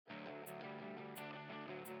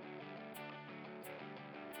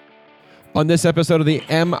On this episode of the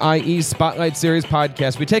MIE Spotlight Series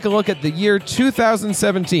podcast, we take a look at the year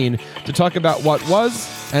 2017 to talk about what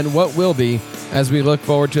was and what will be as we look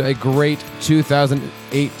forward to a great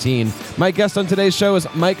 2018. My guest on today's show is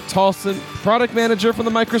Mike Tolson, product manager for the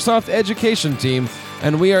Microsoft Education team,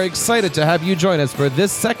 and we are excited to have you join us for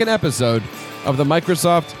this second episode of the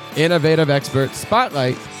Microsoft Innovative Expert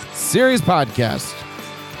Spotlight Series podcast.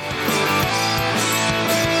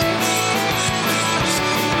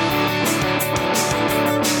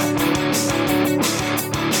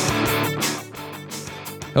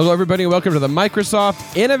 Hello, everybody, and welcome to the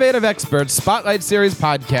Microsoft Innovative Experts Spotlight Series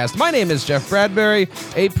podcast. My name is Jeff Bradbury,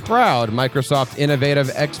 a proud Microsoft Innovative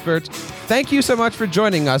Expert. Thank you so much for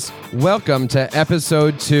joining us. Welcome to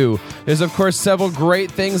episode 2. There's, of course, several great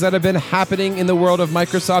things that have been happening in the world of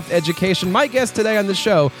Microsoft education. My guest today on the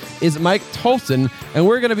show is Mike Tolson, and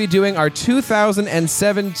we're going to be doing our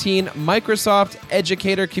 2017 Microsoft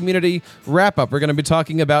Educator Community Wrap-Up. We're going to be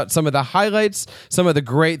talking about some of the highlights, some of the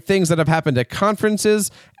great things that have happened at conferences,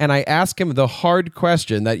 and I ask him the hard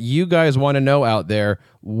question that you guys want to know out there: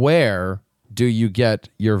 where do you get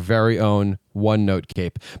your very own OneNote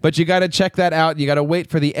cape? But you got to check that out. You got to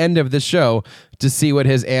wait for the end of the show to see what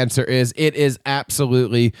his answer is. It is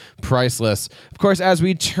absolutely priceless. Of course, as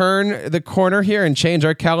we turn the corner here and change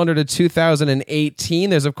our calendar to 2018,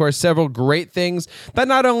 there's, of course, several great things that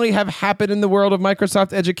not only have happened in the world of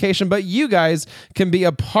Microsoft education, but you guys can be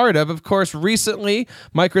a part of. Of course, recently,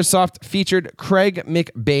 Microsoft featured Craig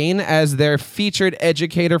McBain as their featured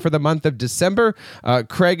educator for the month of December.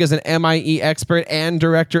 Craig is an MIE expert and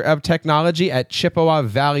director of technology at Chippewa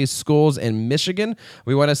Valley Schools in Michigan.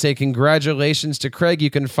 We want to say congratulations to Craig. You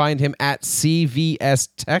can find him at CVS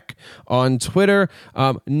Tech on Twitter.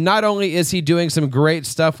 Not only is he doing some great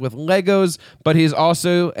stuff with Legos, but he's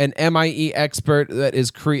also an MIE expert that is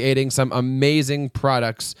creating some amazing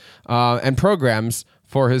products and programs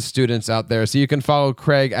for his students out there. So you can follow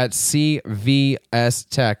Craig at CVS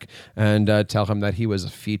Tech and tell him that he was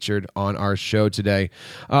featured on our show today.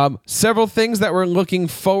 Several things that we're looking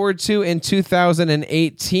forward to in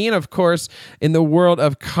 2018. Of course, in the world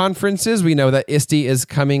of conferences, we know that ISTE is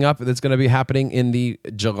coming up. It's going to be happening in the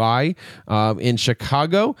July in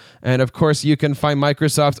Chicago. And of course, you can find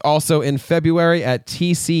Microsoft also in February at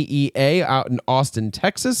TCEA out in Austin,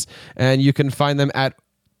 Texas. And you can find them at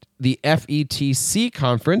the FETC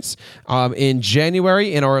conference in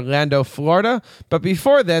January in Orlando, Florida. But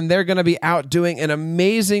before then, they're going to be out doing an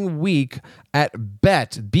amazing week at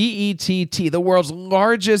BETT, B-E-T-T, the world's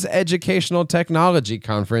largest educational technology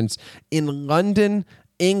conference in London,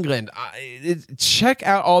 England. Check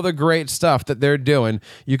out all the great stuff that they're doing.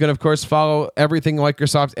 You can, of course, follow everything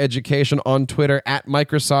Microsoft Education on Twitter at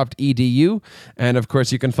Microsoft EDU. And, of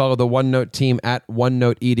course, you can follow the OneNote team at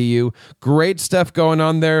OneNote EDU. Great stuff going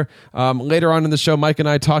on there. Later on in the show, Mike and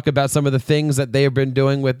I talk about some of the things that they have been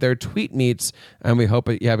doing with their tweet meets, and we hope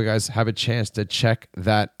that you guys have a chance to check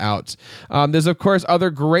that out. There's, of course,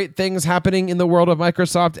 other great things happening in the world of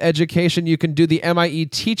Microsoft Education. You can do the MIE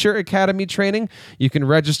Teacher Academy training. You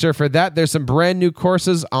can register for that. There's some brand new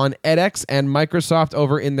courses on edX and Microsoft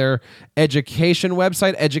over in their education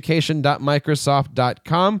website,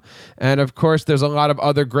 education.microsoft.com. And of course, there's a lot of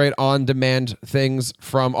other great on-demand things,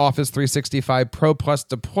 from Office 365 Pro Plus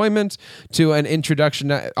deployment to an introduction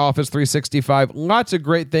to Office 365. Lots of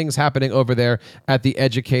great things happening over there at the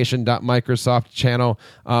education.microsoft channel.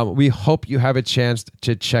 We hope you have a chance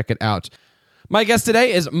to check it out. My guest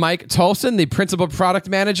today is Mike Tolson, the Principal Product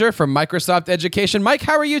Manager for Microsoft Education. Mike,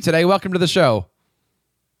 how are you today? Welcome to the show.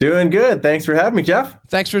 Doing good. Thanks for having me, Jeff.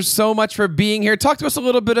 Thanks for so much for being here. Talk to us a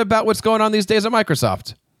little bit about what's going on these days at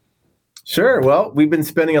Microsoft. Sure. Well, we've been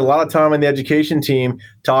spending a lot of time on the education team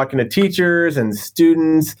talking to teachers and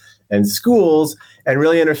students and schools and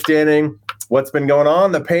really understanding what's been going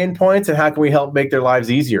on, the pain points, and how can we help make their lives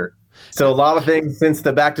easier. So a lot of things since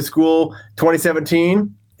the Back to School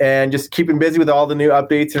 2017. And just keeping busy with all the new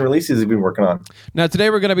updates and releases we've been working on. Now, today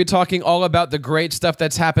we're going to be talking all about the great stuff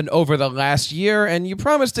that's happened over the last year, and you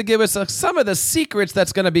promised to give us some of the secrets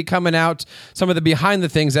that's going to be coming out, some of the behind the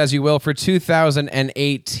things, as you will, for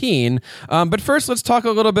 2018. But first, let's talk a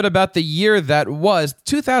little bit about the year that was.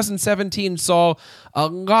 2017 saw a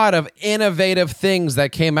lot of innovative things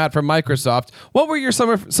that came out from Microsoft. What were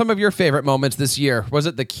some of your favorite moments this year? Was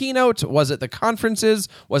it the keynote? Was it the conferences?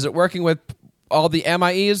 Was it working with all the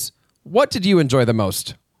MIEs? What did you enjoy the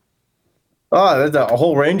most? Oh, there's a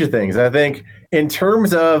whole range of things. I think in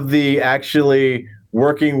terms of the actually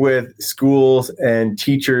working with schools and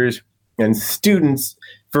teachers and students,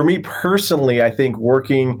 for me personally, I think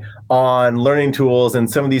working on learning tools and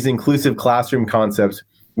some of these inclusive classroom concepts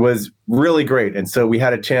was really great. And so we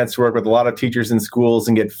had a chance to work with a lot of teachers in schools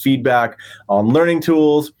and get feedback on learning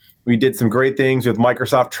tools. We did some great things with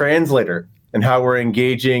Microsoft Translator and how we're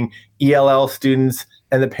engaging ELL students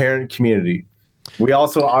and the parent community. We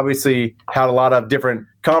also obviously had a lot of different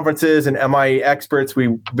conferences and MIE experts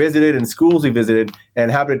we visited and schools we visited,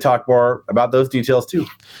 and happy to talk more about those details too.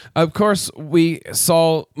 Of course, we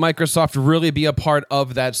saw Microsoft really be a part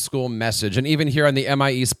of that school message. And even here on the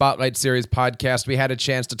MIE Spotlight Series podcast, we had a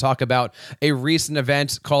chance to talk about a recent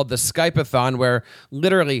event called the Skype-a-thon, where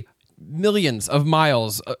literally millions of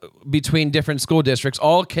miles between different school districts,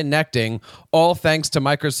 all connecting, all thanks to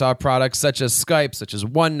Microsoft products such as Skype, such as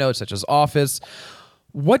OneNote, such as Office.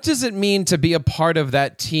 What does it mean to be a part of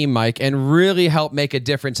that team, Mike, and really help make a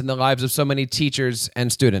difference in the lives of so many teachers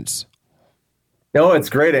and students? No, it's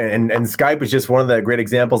great. And Skype is just one of the great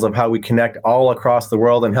examples of how we connect all across the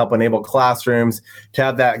world and help enable classrooms to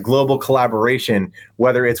have that global collaboration,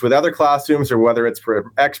 whether it's with other classrooms or whether it's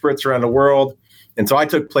for experts around the world. And so I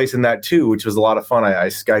took place in that too, which was a lot of fun. I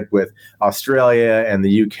Skyped with Australia and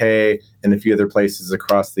the UK and a few other places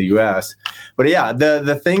across the US. But yeah,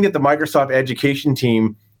 the thing that the Microsoft education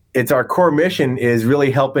team, it's our core mission is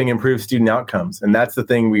really helping improve student outcomes. And that's the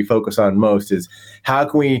thing we focus on most is how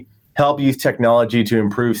can we help use technology to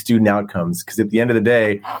improve student outcomes? Because at the end of the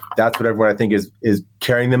day, that's what everyone I think is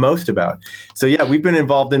caring the most about. So yeah, we've been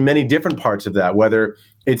involved in many different parts of that, whether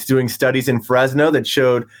it's doing studies in Fresno that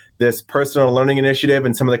showed this personal learning initiative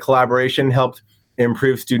and some of the collaboration helped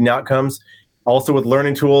improve student outcomes. Also with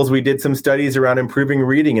learning tools, we did some studies around improving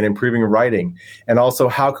reading and improving writing. And also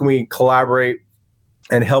how can we collaborate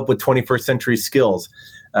and help with 21st century skills,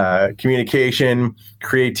 communication,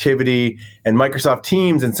 creativity, and Microsoft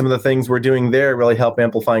Teams and some of the things we're doing there really help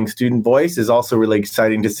amplifying student voice is also really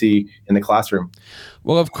exciting to see in the classroom.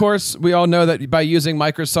 Well, of course, we all know that by using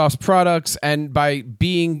Microsoft's products and by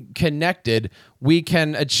being connected, we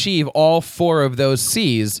can achieve all four of those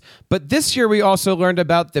C's. But this year, we also learned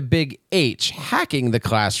about the big H, hacking the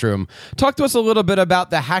classroom. Talk to us a little bit about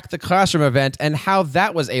the Hack the Classroom event and how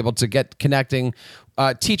that was able to get connecting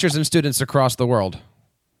teachers and students across the world.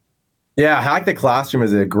 Yeah, Hack the Classroom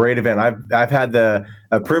is a great event. I've had the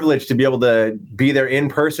privilege to be able to be there in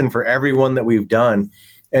person for every one that we've done.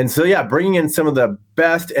 And so, yeah, bringing in some of the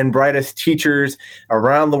best and brightest teachers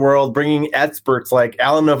around the world, bringing experts like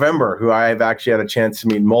Alan November, who I've actually had a chance to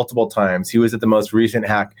meet multiple times. He was at the most recent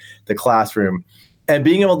Hack the Classroom. And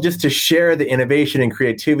being able just to share the innovation and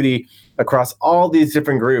creativity across all these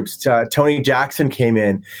different groups. Tony Jackson came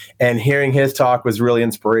in, and hearing his talk was really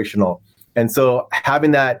inspirational. And so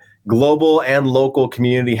having that global and local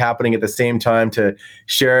community happening at the same time to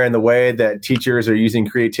share in the way that teachers are using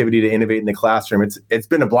creativity to innovate in the classroom. It's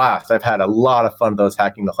been a blast. I've had a lot of fun with those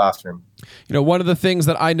Hacking the Classroom. You know, one of the things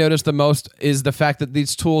that I noticed the most is the fact that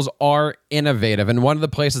these tools are innovative. And one of the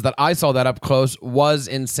places that I saw that up close was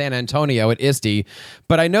in San Antonio at ISTE.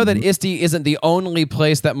 But I know that ISTE isn't the only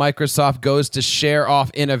place that Microsoft goes to share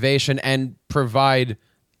off innovation and provide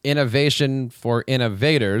innovation for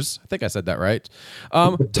innovators. I think I said that right.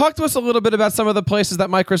 Talk to us a little bit about some of the places that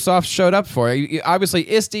Microsoft showed up for. Obviously,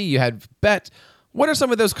 ISTE, you had BET. What are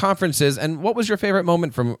some of those conferences, and what was your favorite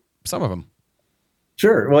moment from some of them?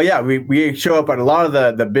 Sure. Well, yeah, we show up at a lot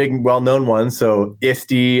of the big, well-known ones. So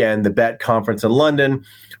ISTE and the BET conference in London.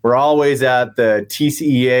 We're always at the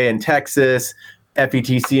TCEA in Texas,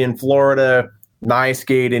 FETC in Florida,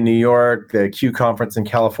 NISCAID in New York, the Q conference in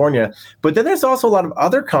California. But then there's also a lot of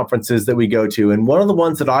other conferences that we go to. And one of the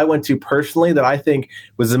ones that I went to personally that I think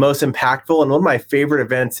was the most impactful and one of my favorite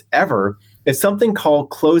events ever is something called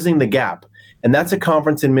Closing the Gap. And that's a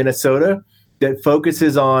conference in Minnesota that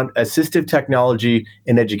focuses on assistive technology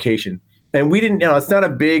in education. And we didn't, it's not a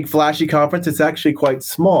big flashy conference. It's actually quite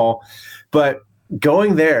small, but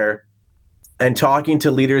going there and talking to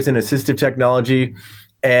leaders in assistive technology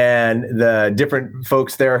and the different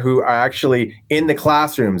folks there who are actually in the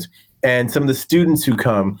classrooms and some of the students who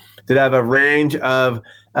come that have a range of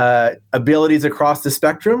abilities across the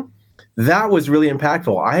spectrum, that was really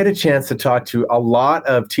impactful. I had a chance to talk to a lot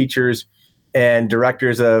of teachers and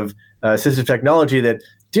directors of assistive technology that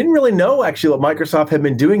didn't really know actually what Microsoft had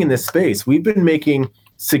been doing in this space. We've been making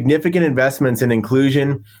significant investments in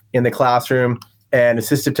inclusion in the classroom and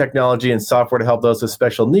assistive technology and software to help those with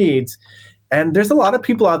special needs. And there's a lot of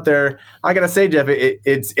people out there, I got to say, Jeff,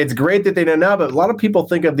 it's great that they know now, but a lot of people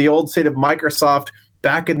think of the old state of Microsoft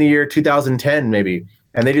back in the year 2010, maybe.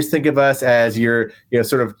 And they just think of us as your,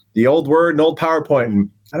 sort of the old Word and old PowerPoint. And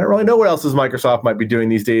I don't really know what else Microsoft might be doing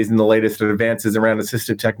these days in the latest advances around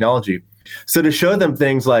assistive technology. So to show them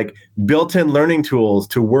things like built-in learning tools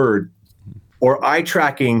to Word, or eye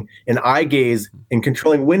tracking and eye gaze and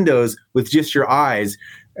controlling windows with just your eyes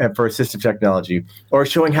for assistive technology, or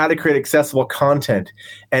showing how to create accessible content.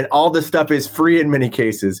 And all this stuff is free in many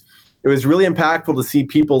cases. It was really impactful to see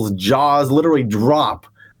people's jaws literally drop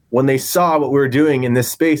when they saw what we were doing in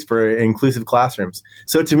this space for inclusive classrooms.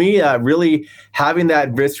 So to me, really having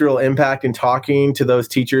that visceral impact and talking to those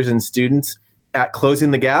teachers and students at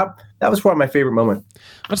closing the gap, that was probably my favorite moment.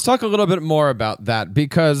 Let's talk a little bit more about that,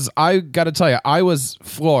 because I got to tell you, I was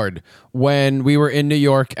floored when we were in New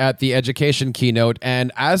York at the education keynote,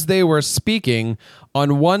 and as they were speaking,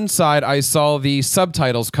 on one side, I saw the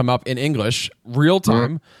subtitles come up in English, real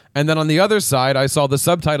time, and then on the other side, I saw the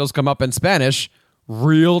subtitles come up in Spanish,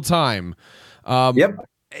 real time. Yep.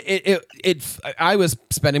 I was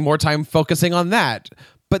spending more time focusing on that,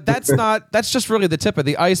 but that's just really the tip of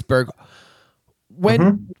the iceberg.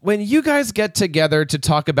 When you guys get together to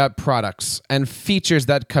talk about products and features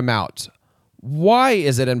that come out, why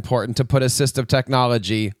is it important to put assistive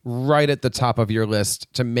technology right at the top of your list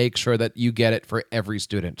to make sure that you get it for every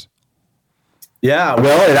student? Yeah,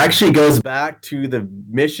 well, it actually goes back to the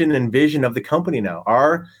mission and vision of the company now.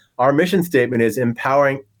 Our mission statement is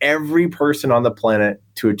empowering every person on the planet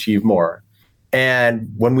to achieve more.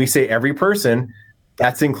 And when we say every person,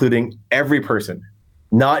 that's including every person,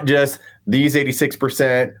 not just these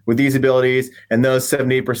 86% with these abilities and those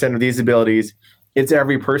 78% of these abilities. It's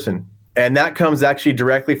every person. And that comes actually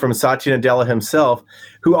directly from Satya Nadella himself,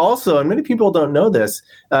 who also, and many people don't know this,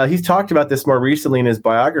 he's talked about this more recently in his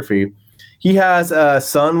biography. He has a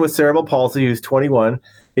son with cerebral palsy who's 21.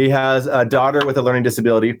 He has a daughter with a learning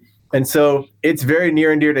disability. And so it's very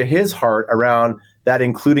near and dear to his heart around that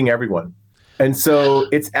including everyone. And so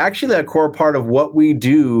it's actually a core part of what we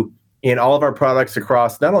do in all of our products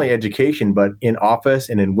across not only education, but in Office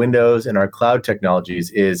and in Windows and our cloud technologies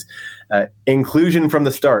is inclusion from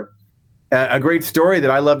the start. A great story that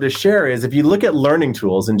I love to share is if you look at learning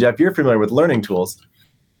tools, and Jeff, you're familiar with learning tools,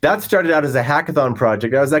 that started out as a hackathon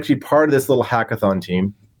project. I was actually part of this little hackathon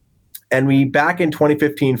team. And we, back in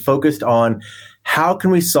 2015, focused on how can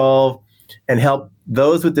we solve and help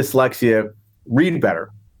those with dyslexia read better.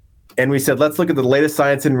 And we said, let's look at the latest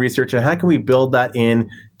science and research and how can we build that in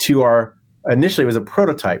to our, initially it was a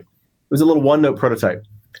prototype. It was a little OneNote prototype.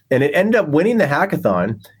 And it ended up winning the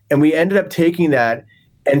hackathon. And we ended up taking that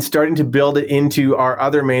and starting to build it into our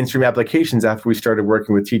other mainstream applications after we started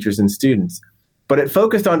working with teachers and students. But it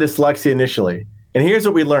focused on dyslexia initially. And here's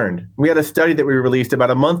what we learned. We had a study that we released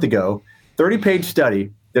about a month ago, 30-page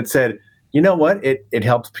study that said, you know what? It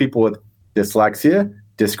helps people with dyslexia,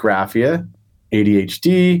 dysgraphia,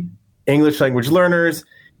 ADHD, English language learners.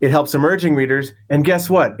 It helps emerging readers. And guess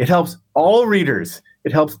what? It helps all readers.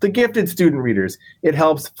 It helps the gifted student readers. It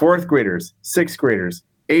helps fourth graders, sixth graders,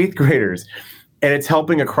 eighth graders. And it's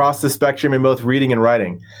helping across the spectrum in both reading and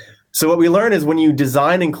writing. So what we learn is when you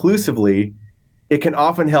design inclusively, it can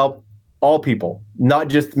often help all people, not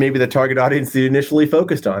just maybe the target audience that you initially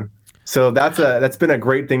focused on. So that's been a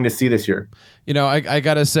great thing to see this year. You know, I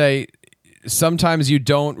got to say, sometimes you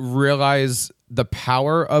don't realize the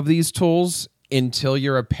power of these tools until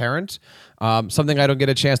you're a parent. Something I don't get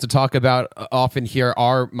a chance to talk about often here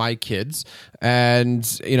are my kids.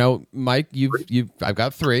 And, you know, Mike, I've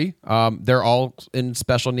got three. They're all in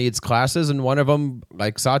special needs classes. And one of them,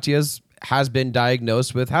 like Satya's, has been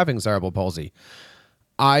diagnosed with having cerebral palsy.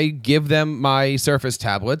 I give them my Surface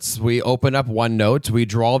tablets. We open up OneNote, we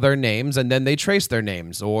draw their names, and then they trace their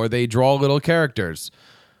names or they draw little characters.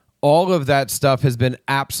 All of that stuff has been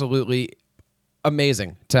absolutely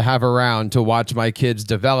amazing to have around, to watch my kids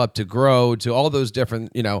develop, to grow, to all those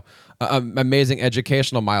different, you know, amazing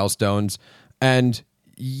educational milestones. And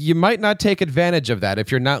you might not take advantage of that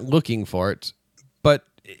if you're not looking for it, but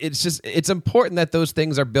it's important that those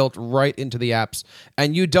things are built right into the apps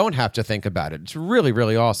and you don't have to think about it. It's really,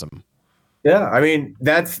 really awesome. Yeah, I mean,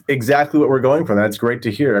 that's exactly what we're going for. That's great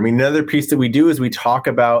to hear. I mean, another piece that we do is we talk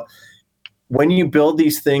about when you build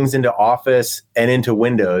these things into Office and into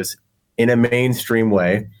Windows in a mainstream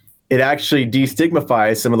way, it actually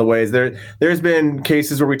destigmatifies some of the ways. There's been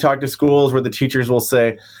cases where we talk to schools where the teachers will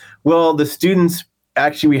say, well, the students,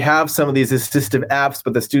 actually, we have some of these assistive apps,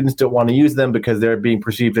 but the students don't want to use them because they're being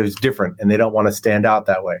perceived as different and they don't want to stand out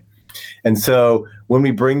that way. And so when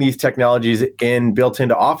we bring these technologies in built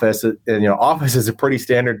into Office, and, you know, Office is a pretty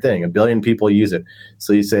standard thing. 1 billion people use it.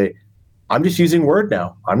 So you say, I'm just using Word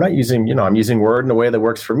now. I'm not using, you know, I'm using Word in a way that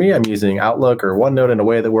works for me. I'm using Outlook or OneNote in a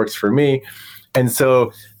way that works for me. And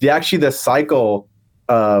so the cycle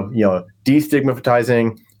of, you know,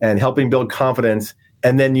 destigmatizing and helping build confidence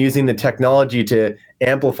and then using the technology to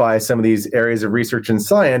amplify some of these areas of research and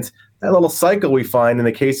science, that little cycle we find in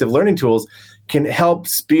the case of learning tools can help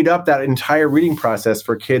speed up that entire reading process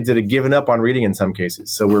for kids that have given up on reading in some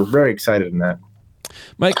cases. So we're very excited in that.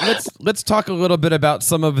 Mike, let's talk a little bit about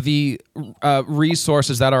some of the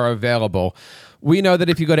resources that are available. We know that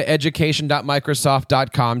if you go to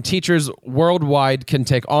education.microsoft.com, teachers worldwide can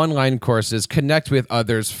take online courses, connect with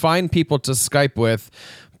others, find people to Skype with.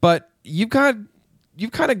 But you've kind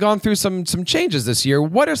of gone through some changes this year.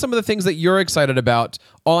 What are some of the things that you're excited about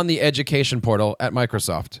on the education portal at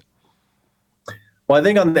Microsoft? Well, I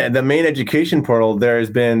think on the main education portal,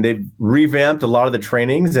 they've revamped a lot of the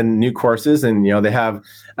trainings and new courses, and they have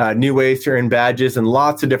new ways to earn badges and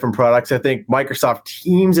lots of different products. I think Microsoft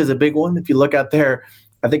Teams is a big one. If you look out there,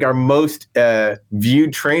 I think our most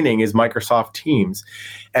viewed training is Microsoft Teams,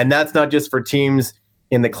 and that's not just for teams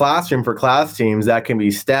in the classroom, for class teams. That can be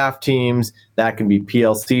staff teams, that can be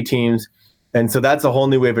PLC teams. And so that's a whole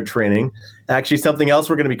new wave of training. Actually, something else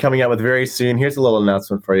we're going to be coming out with very soon. Here's a little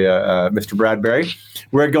announcement for you, Mr. Bradbury.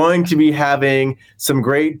 We're going to be having some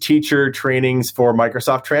great teacher trainings for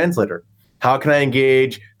Microsoft Translator. How can I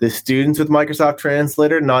engage the students with Microsoft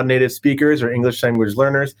Translator, non-native speakers or English language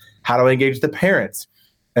learners? How do I engage the parents?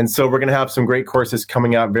 And so we're going to have some great courses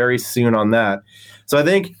coming out very soon on that. So I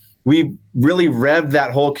think we really revved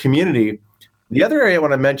that whole community. The other area I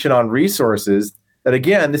want to mention on resources, that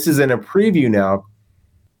again, this is in a preview now,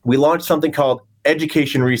 we launched something called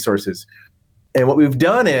Education Resources. And what we've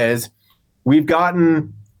done is we've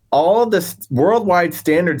gotten all of the worldwide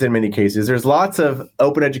standards in many cases. There's lots of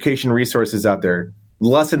open education resources out there,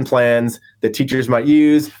 lesson plans that teachers might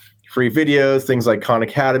use, free videos, things like Khan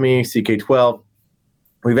Academy, CK12.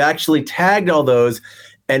 We've actually tagged all those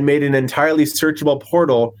and made an entirely searchable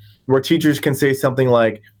portal where teachers can say something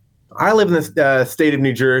like, I live in the state of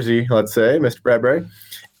New Jersey, let's say, Mr. Bradbury,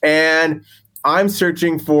 and I'm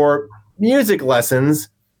searching for music lessons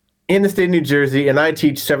in the state of New Jersey, and I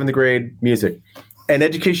teach 7th grade music. And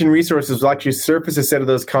Education Resources will actually surface a set of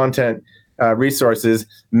those content resources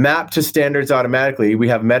mapped to standards automatically. We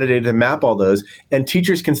have metadata to map all those, and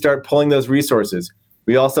teachers can start pulling those resources.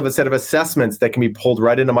 We also have a set of assessments that can be pulled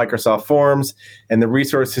right into Microsoft Forms, and the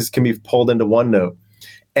resources can be pulled into OneNote.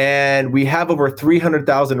 And we have over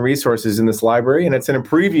 300,000 resources in this library, and it's in a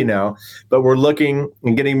preview now, but we're looking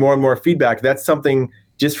and getting more and more feedback. That's something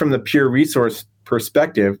just from the pure resource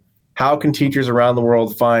perspective. How can teachers around the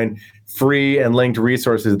world find free and linked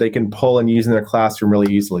resources they can pull and use in their classroom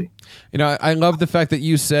really easily? I love the fact that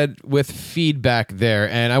you said with feedback there,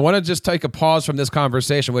 and I want to just take a pause from this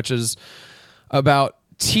conversation, which is about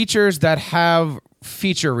teachers that have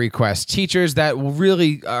feature requests, teachers that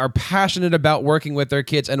really are passionate about working with their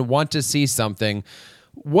kids and want to see something.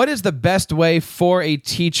 What is the best way for a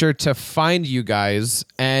teacher to find you guys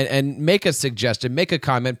and make a suggestion, make a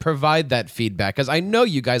comment, provide that feedback? Because I know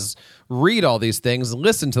you guys read all these things,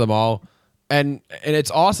 listen to them all, and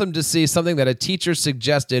it's awesome to see something that a teacher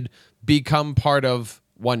suggested become part of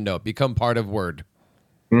OneNote, become part of Word.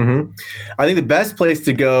 Mm-hmm. I think the best place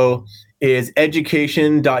to go is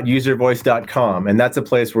education.uservoice.com, and that's a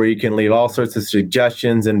place where you can leave all sorts of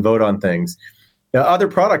suggestions and vote on things. Now, other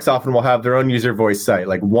products often will have their own user voice site,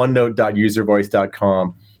 like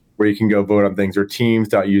onenote.uservoice.com, where you can go vote on things, or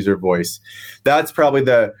teams.uservoice. That's probably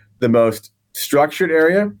the most structured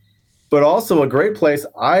area, but also a great place.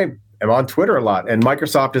 I am on Twitter a lot, and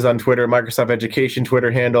Microsoft is on Twitter, Microsoft Education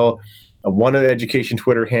Twitter handle, a OneNote Education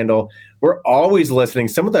Twitter handle. We're always listening.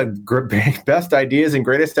 Some of the best ideas and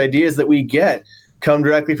greatest ideas that we get come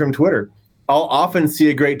directly from Twitter. I'll often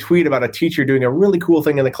see a great tweet about a teacher doing a really cool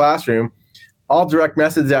thing in the classroom. I'll direct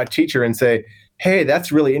message that teacher and say, hey,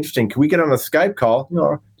 that's really interesting. Can we get on a Skype call?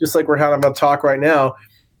 Just like we're having a talk right now,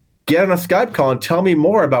 get on a Skype call and tell me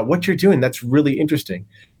more about what you're doing. That's really interesting.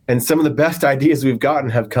 And some of the best ideas we've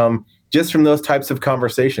gotten have come just from those types of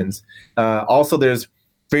conversations. Also, there's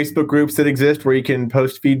Facebook groups that exist where you can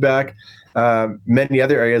post feedback, many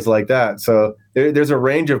other areas like that. So there's a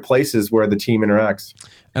range of places where the team interacts.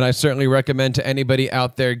 And I certainly recommend to anybody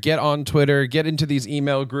out there, get on Twitter, get into these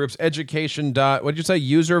email groups,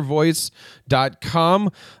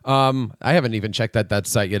 uservoice.com. I haven't even checked that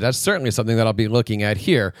site yet. That's certainly something that I'll be looking at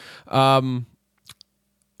here. One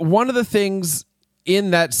of the things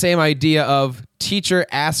in that same idea of teacher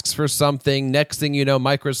asks for something, next thing you know,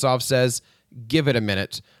 Microsoft says, give it a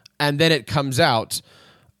minute, and then it comes out.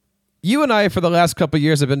 You and I, for the last couple of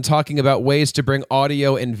years, have been talking about ways to bring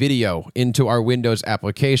audio and video into our Windows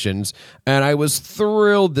applications, and I was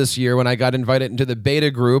thrilled this year when I got invited into the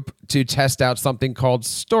beta group to test out something called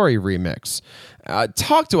Story Remix.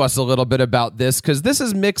 Talk to us a little bit about this, because this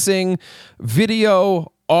is mixing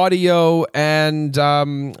video, audio, and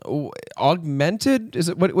augmented,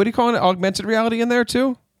 what do you call it? Augmented reality in there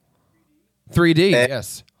too? 3D,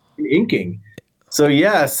 yes. Inking. So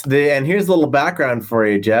yes, and here's a little background for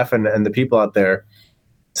you, Jeff, and the people out there.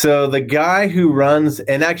 So the guy who runs,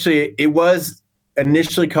 and actually it was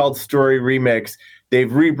initially called Story Remix.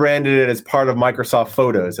 They've rebranded it as part of Microsoft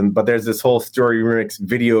Photos, but there's this whole Story Remix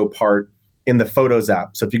video part in the Photos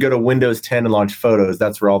app. So if you go to Windows 10 and launch Photos,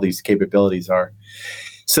 that's where all these capabilities are.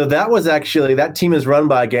 So that team is run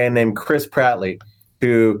by a guy named Chris Prattley,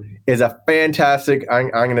 who is a fantastic, I'm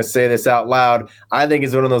going to say this out loud, I think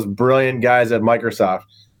is one of those brilliant guys at Microsoft.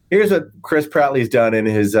 Here's what Chris Prattley's done in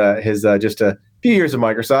his just a few years of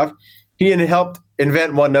Microsoft. He helped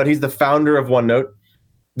invent OneNote. He's the founder of OneNote.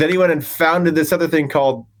 Then he went and founded this other thing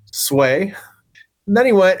called Sway. And then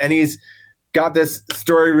he went and he's got this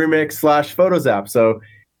Story Remix / Photos app. So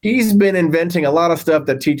he's been inventing a lot of stuff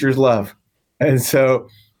that teachers love. And so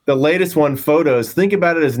the latest one, Photos, think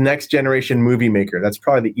about it as next generation movie maker. That's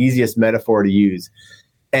probably the easiest metaphor to use.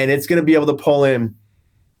 And it's going to be able to pull in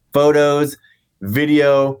photos,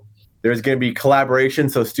 video. There's going to be collaboration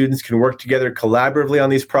so students can work together collaboratively on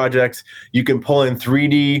these projects. You can pull in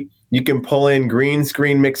 3D. You can pull in green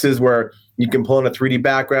screen mixes where you can pull in a 3D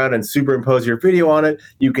background and superimpose your video on it.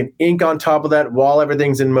 You can ink on top of that while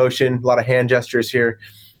everything's in motion. A lot of hand gestures here.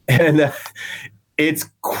 And it's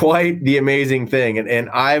quite the amazing thing. And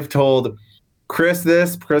I've told Chris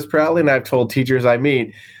Prattley, and I've told teachers I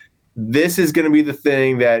meet, this is going to be the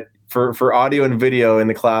thing that for audio and video in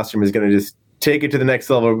the classroom is going to just take it to the next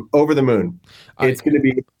level, over the moon.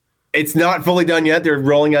 It's not fully done yet. They're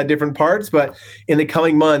rolling out different parts, but in the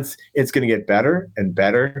coming months, it's going to get better and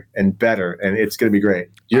better and better, and it's going to be great.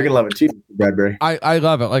 You're going to love it too, Bradbury. I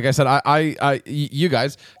love it. Like I said, you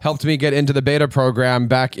guys helped me get into the beta program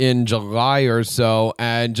back in July or so,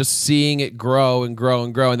 and just seeing it grow and grow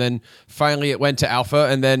and grow, and then finally it went to alpha,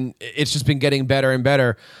 and then it's just been getting better and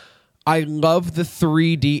better. I love the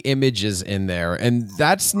 3D images in there, and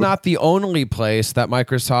that's not the only place that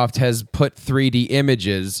Microsoft has put 3D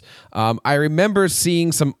images. I remember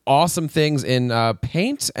seeing some awesome things in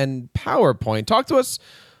Paint and PowerPoint. Talk to us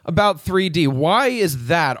about 3D. Why is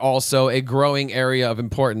that also a growing area of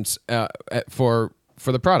importance for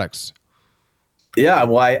the products? Yeah,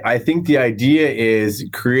 well, I think the idea is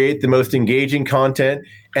create the most engaging content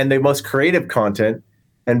and the most creative content.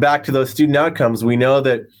 And back to those student outcomes, we know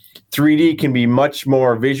that 3D can be much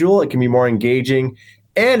more visual, it can be more engaging,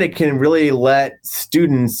 and it can really let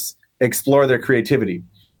students explore their creativity.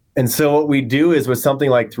 And so what we do is with something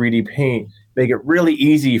like 3D Paint, make it really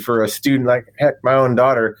easy for a student, like heck, my own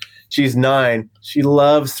daughter, she's 9, she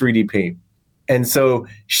loves 3D Paint. And so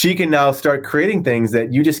she can now start creating things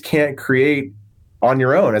that you just can't create on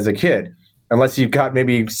your own as a kid, unless you've got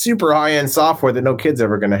maybe super high-end software that no kid's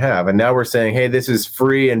ever going to have. And now we're saying, hey, this is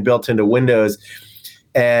free and built into Windows.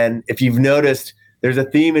 And if you've noticed, there's a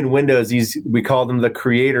theme in Windows. We call them the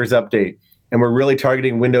creators update. And we're really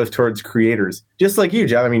targeting Windows towards creators. Just like you,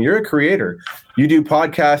 Jeff. I mean, you're a creator. You do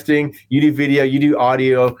podcasting, you do video, you do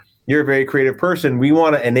audio. You're a very creative person. We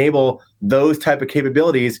want to enable those type of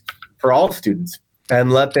capabilities for all students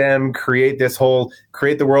and let them create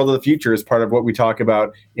the world of the future as part of what we talk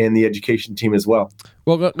about in the education team as well.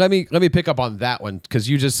 Well, let me pick up on that one, because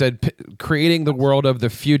you just said creating the world of the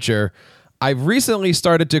future. I've recently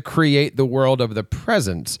started to create the world of the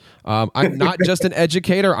present. I'm not just an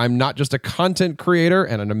educator. I'm not just a content creator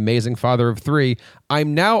and an amazing father of 3.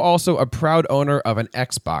 I'm now also a proud owner of an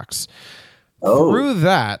Xbox. Oh. Through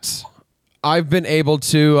that, I've been able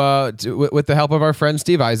to, with the help of our friend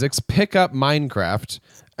Steve Isaacs, pick up Minecraft.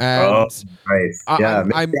 And nice.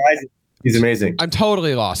 He's amazing. I'm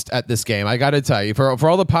totally lost at this game. I got to tell you, for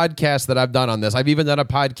all the podcasts that I've done on this, I've even done a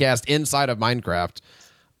podcast inside of Minecraft.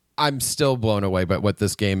 I'm still blown away by what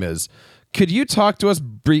this game is. Could you talk to us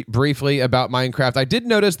briefly about Minecraft? I did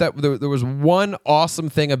notice that there was one awesome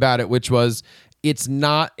thing about it, which was it's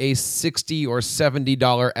not a $60 or $70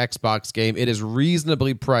 Xbox game. It is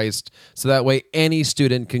reasonably priced, so that way any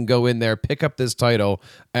student can go in there, pick up this title,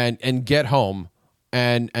 and get home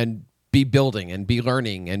and be building and be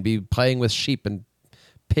learning and be playing with sheep and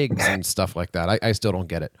pigs and stuff like that. I still don't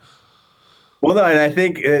get it. Well, no, and I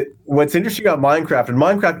think what's interesting about Minecraft and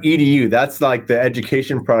Minecraft EDU, that's like the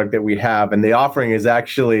education product that we have, and the offering is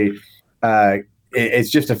actually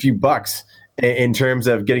it's just a few bucks in terms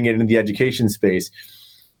of getting it into the education space.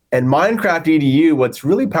 And Minecraft EDU, what's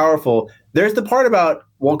really powerful, there's the part about,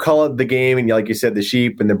 we'll call it the game, and like you said, the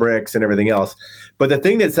sheep and the bricks and everything else. But the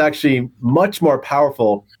thing that's actually much more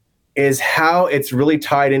powerful is how it's really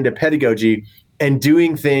tied into pedagogy and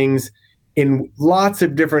doing things in lots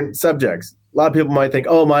of different subjects. A lot of people might think,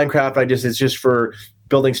 oh, Minecraft, it's just for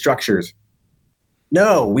building structures.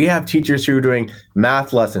 No, we have teachers who are doing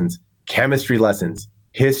math lessons, chemistry lessons,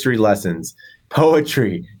 history lessons,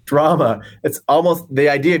 poetry, drama. It's almost the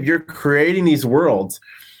idea of you're creating these worlds,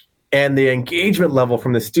 and the engagement level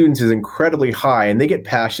from the students is incredibly high, and they get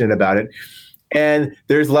passionate about it. And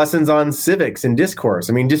there's lessons on civics and discourse.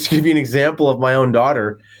 I mean, just to give you an example of my own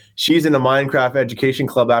daughter, she's in a Minecraft education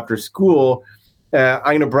club after school. I'm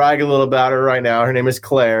going to brag a little about her right now. Her name is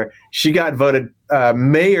Claire. She got voted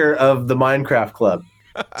mayor of the Minecraft club.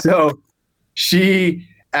 So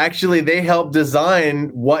they help design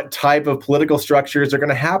what type of political structures are going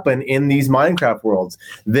to happen in these Minecraft worlds.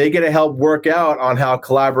 They get to help work out on how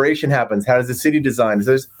collaboration happens. How does the city design? So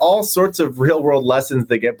there's all sorts of real world lessons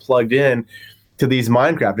that get plugged in to these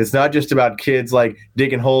Minecraft. It's not just about kids like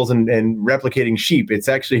digging holes and replicating sheep. It's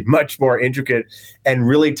actually much more intricate and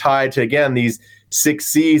really tied to, again, these 6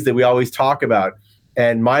 C's that we always talk about.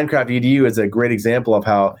 And Minecraft EDU is a great example of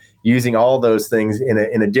how using all those things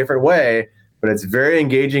in a different way, but it's very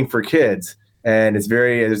engaging for kids, and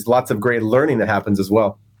there's lots of great learning that happens as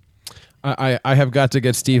well. I have got to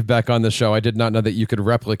get Steve back on the show. I did not know that you could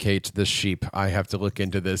replicate the sheep. I have to look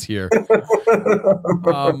into this here.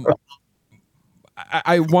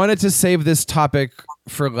 I wanted to save this topic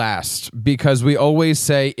for last because we always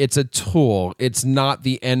say it's a tool. It's not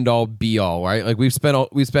the end all be all, right? Like we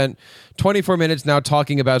spent 24 minutes now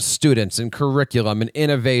talking about students and curriculum and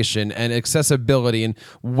innovation and accessibility and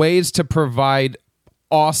ways to provide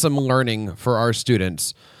awesome learning for our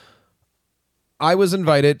students. I was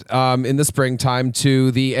invited in the springtime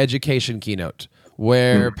to the education keynote,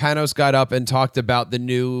 where Panos got up and talked about the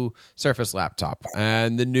new Surface laptop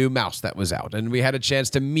and the new mouse that was out. And we had a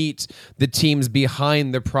chance to meet the teams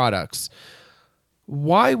behind the products.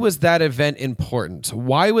 Why was that event important?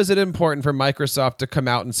 Why was it important for Microsoft to come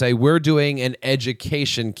out and say, we're doing an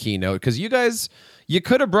education keynote? Because you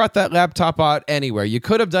could have brought that laptop out anywhere. You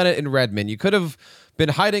could have done it in Redmond. You could have been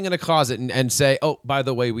hiding in a closet and say, oh, by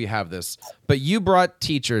the way, we have this. But you brought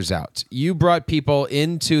teachers out. You brought people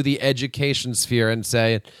into the education sphere and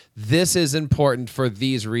say, this is important for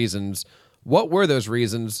these reasons. What were those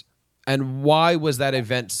reasons? And why was that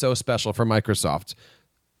event so special for Microsoft?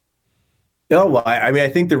 Oh, well, I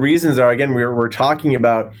think the reasons are, again, we're talking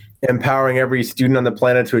about empowering every student on the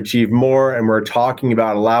planet to achieve more, and we're talking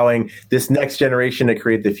about allowing this next generation to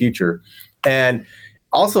create the future. And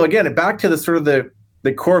also, again, back to the sort of the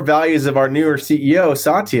core values of our newer CEO,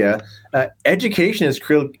 Satya, education is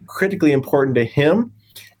critically important to him,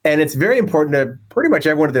 and it's very important to pretty much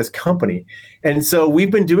everyone at this company. And so we've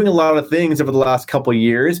been doing a lot of things over the last couple of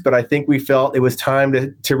years, but I think we felt it was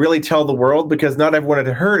time to really tell the world, because not everyone had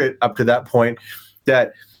heard it up to that point,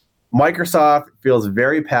 that Microsoft feels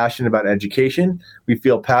very passionate about education. We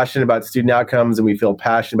feel passionate about student outcomes, and we feel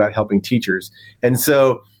passionate about helping teachers. And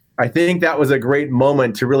so I think that was a great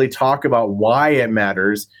moment to really talk about why it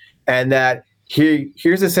matters, and that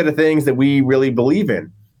here's a set of things that we really believe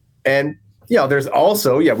in. And there's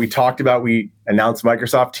also, we announced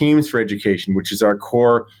Microsoft Teams for Education, which is our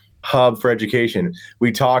core hub for education.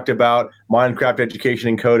 We talked about Minecraft education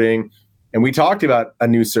and coding, and we talked about a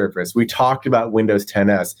new Surface. We talked about Windows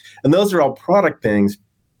 10s, and those are all product things.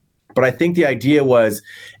 But I think the idea was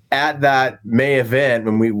at that May event,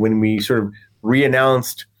 when we sort of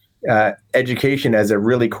re-announced education as a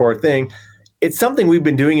really core thing, it's something we've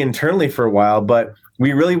been doing internally for a while, but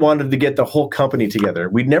we really wanted to get the whole company together.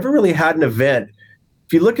 We'd never really had an event.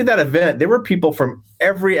 If you look at that event, there were people from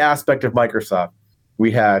every aspect of Microsoft.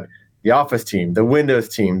 We had the Office team, the Windows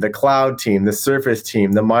team, the Cloud team, the Surface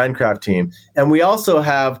team, the Minecraft team. And we also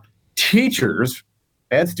have teachers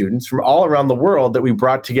and students from all around the world that we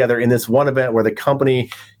brought together in this one event where the company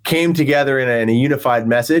came together in a unified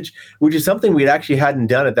message, which is something we actually hadn't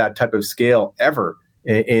done at that type of scale ever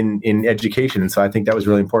in education. And so I think that was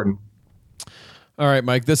really important. All right,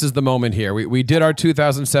 Mike, this is the moment here. We did our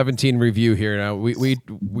 2017 review here. Now we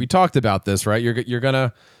talked about this, right? You're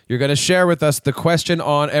gonna share with us the question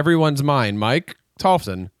on everyone's mind. Mike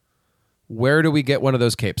Tolfson, where do we get one of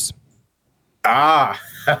those capes?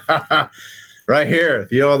 Right here,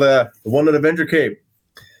 the One-Note Avenger cape.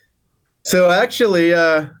 So actually,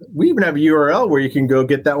 we even have a URL where you can go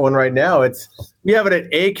get that one right now. We have it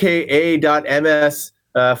at aka.ms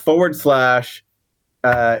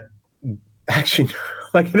 / actually,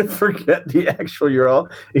 I'm going to forget the actual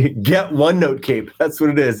URL. Get OneNote cape. That's what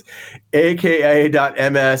it is.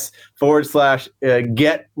 aka.ms /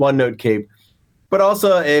 get OneNote cape. But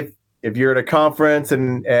also, if you're at a conference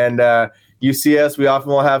and you see us, we often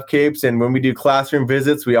will have capes. And when we do classroom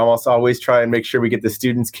visits, we almost always try and make sure we get the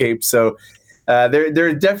students' capes. So there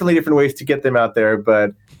are definitely different ways to get them out there.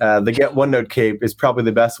 But the Get OneNote cape is probably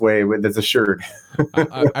the best way that's assured.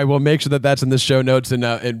 I will make sure that that's in the show notes and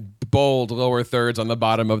bold lower thirds on the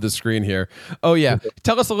bottom of the screen here. Oh, yeah.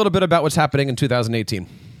 Tell us a little bit about what's happening in 2018.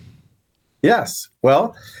 Yes.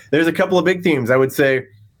 Well, there's a couple of big themes. I would say,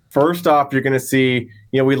 first off, you're going to see,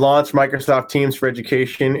 we launched Microsoft Teams for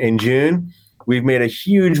Education in June. We've made a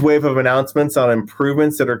huge wave of announcements on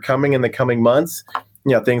improvements that are coming in the coming months.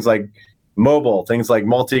 Things like mobile, things like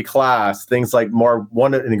multi-class, things like more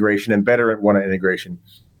OneNote integration and better OneNote integration.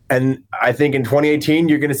 And I think in 2018,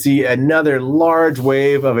 you're going to see another large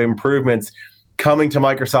wave of improvements coming to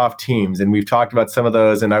Microsoft Teams. And we've talked about some of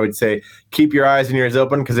those. And I would say keep your eyes and ears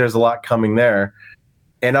open because there's a lot coming there.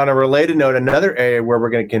 And on a related note, another area where we're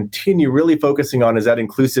going to continue really focusing on is that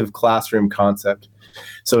inclusive classroom concept.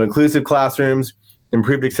 So inclusive classrooms,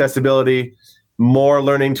 improved accessibility, more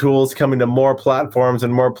learning tools coming to more platforms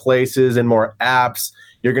and more places and more apps.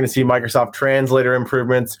 You're going to see Microsoft Translator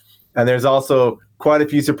improvements. And there's also quite a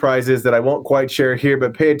few surprises that I won't quite share here,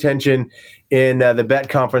 but pay attention in the BET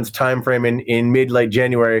conference timeframe in mid-late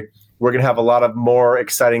January. We're going to have a lot of more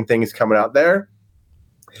exciting things coming out there.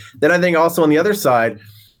 Then I think also on the other side,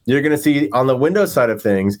 you're going to see on the Windows side of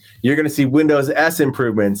things, you're going to see Windows S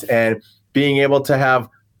improvements and being able to have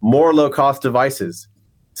more low-cost devices.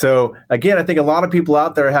 So again, I think a lot of people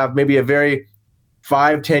out there have maybe a very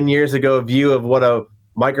 5-10 years ago view of what a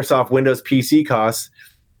Microsoft Windows PC costs.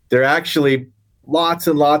 There are actually lots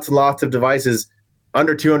and lots and lots of devices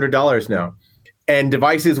under $200 now, and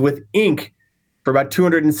devices with ink for about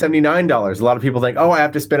 $279. A lot of people think, I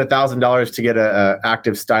have to spend $1,000 to get a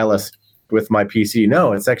active stylus with my PC.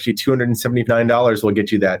 No, it's actually $279 will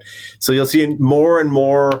get you that. So you'll see more and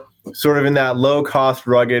more sort of in that low-cost,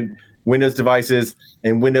 rugged Windows devices,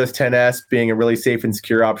 and Windows 10S being a really safe and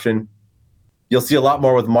secure option. You'll see a lot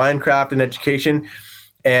more with Minecraft in education,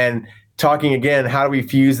 and talking again, how do we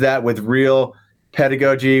fuse that with real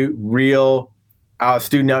pedagogy, real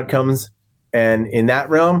student outcomes, and in that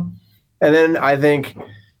realm. And then I think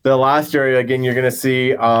the last area, again, you're going to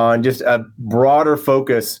see on just a broader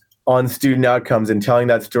focus on student outcomes and telling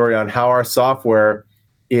that story on how our software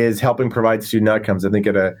is helping provide student outcomes. I think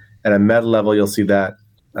at a meta level, you'll see that.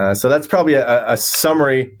 So that's probably a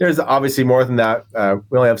summary. There's obviously more than that.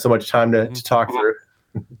 We only have so much time to talk through.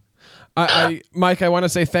 Mike, I want to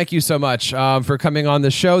say thank you so much for coming on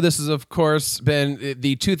the show. This has, of course, been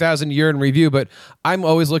the 2000 year in review, but I'm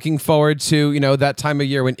always looking forward to, that time of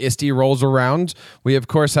year when ISTE rolls around. We, of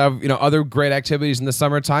course, have, other great activities in the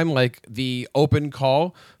summertime, like the open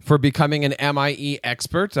call for becoming an MIE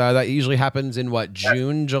expert. That usually happens in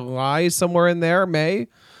June, July, somewhere in there, May?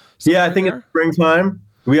 Yeah, I think it's springtime.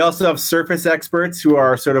 We also have Surface experts who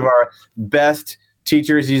are sort of our best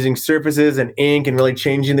teachers using Surfaces and ink and really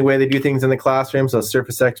changing the way they do things in the classroom. So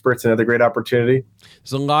Surface experts, another great opportunity.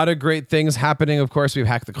 There's a lot of great things happening. Of course, we've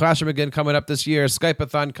Hack the Classroom again coming up this year,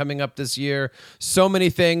 Skype-a-thon coming up this year, so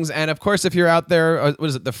many things. And of course, if you're out there,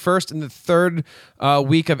 the first and the third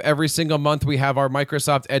week of every single month, we have our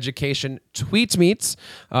Microsoft Education Tweet Meets.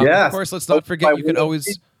 Yes. Of course, let's not forget, you can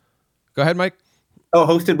always... Go ahead, Mike.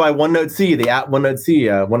 Hosted by OneNote C, the @OneNote C,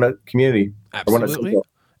 OneNote community. Absolutely.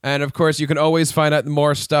 And of course, you can always find out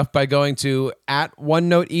more stuff by going to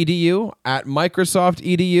 @OneNote.edu,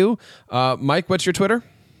 @Microsoft.edu. Mike, what's your Twitter?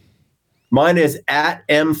 Mine is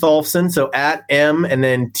 @MTholfsen, so @M and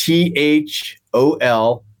then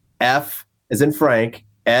THOLF as in Frank,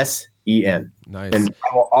 SEN. Nice. And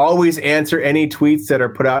I will always answer any tweets that are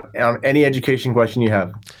put out on any education question you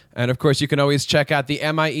have. And of course, you can always check out the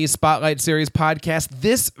MIE Spotlight Series podcast,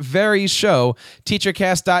 this very show,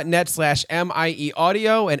 teachercast.net/MIE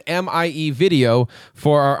audio and MIE video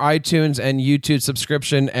for our iTunes and YouTube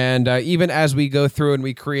subscription. And even as we go through and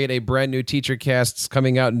we create a brand new TeacherCasts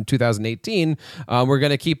coming out in 2018, we're going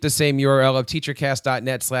to keep the same URL of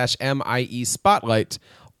teachercast.net/MIE Spotlight.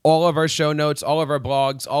 All of our show notes, all of our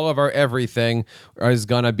blogs, all of our everything is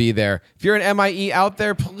going to be there. If you're an MIE out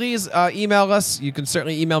there, please email us. You can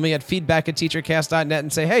certainly email me at feedback@teachercast.net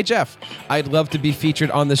and say, hey, Jeff, I'd love to be featured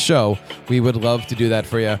on the show. We would love to do that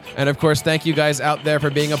for you. And, of course, thank you guys out there for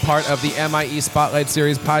being a part of the MIE Spotlight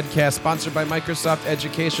Series podcast sponsored by Microsoft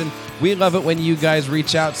Education. We love it when you guys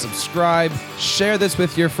reach out, subscribe, share this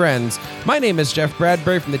with your friends. My name is Jeff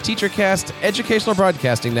Bradbury from the TeacherCast Educational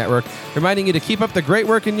Broadcasting Network, reminding you to keep up the great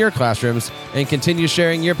work in your classrooms and continue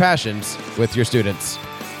sharing your passions with your students.